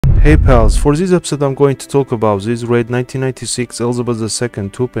Hey pals, for this episode I'm going to talk about this red 1996 Elizabeth II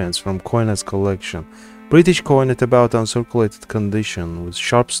 2 pence from COİN's collection. British coin at about uncirculated condition with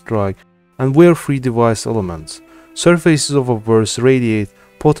sharp strike and wear-free device elements. Surfaces of obverse radiate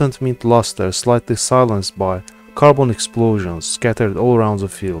potent mint luster slightly silenced by carbon explosions scattered all around the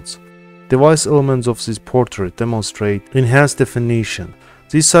fields. Device elements of this portrait demonstrate enhanced definition.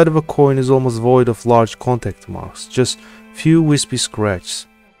 This side of a coin is almost void of large contact marks, just few wispy scratches.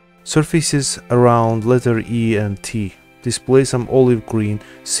 Surfaces around letter E and T display some olive green,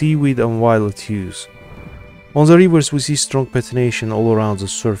 seaweed and violet hues. On the reverse we see strong patination all around the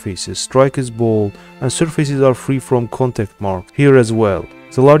surfaces, strike is bold and surfaces are free from contact marks here as well.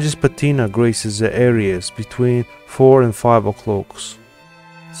 The largest patina graces the areas between 4 and 5 o'clocks.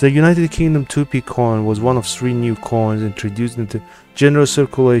 The United Kingdom 2p coin was one of 3 new coins introduced into general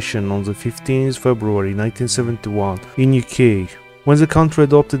circulation on the 15th February 1971 in UK, when the country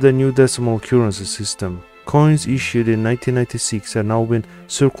adopted a new decimal currency system. Coins issued in 1996 have now been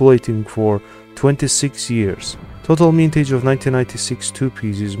circulating for 26 years. Total mintage of 1996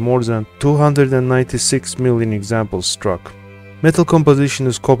 2p's is more than 296 million examples struck. Metal composition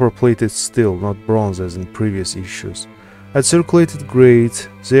is copper-plated steel, not bronze as in previous issues. At circulated grades,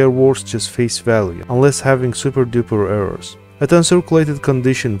 they are worth just face value, unless having super-duper errors. At uncirculated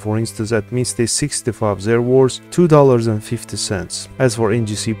condition, for instance at Mint 65, they are worth $2.50, as for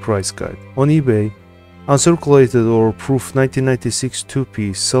NGC price guide. On eBay, uncirculated or proof 1996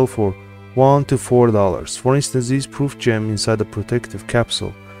 2p sell for $1 to $4. For instance, this proof gem inside a protective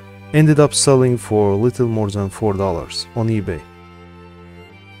capsule ended up selling for little more than $4 on eBay.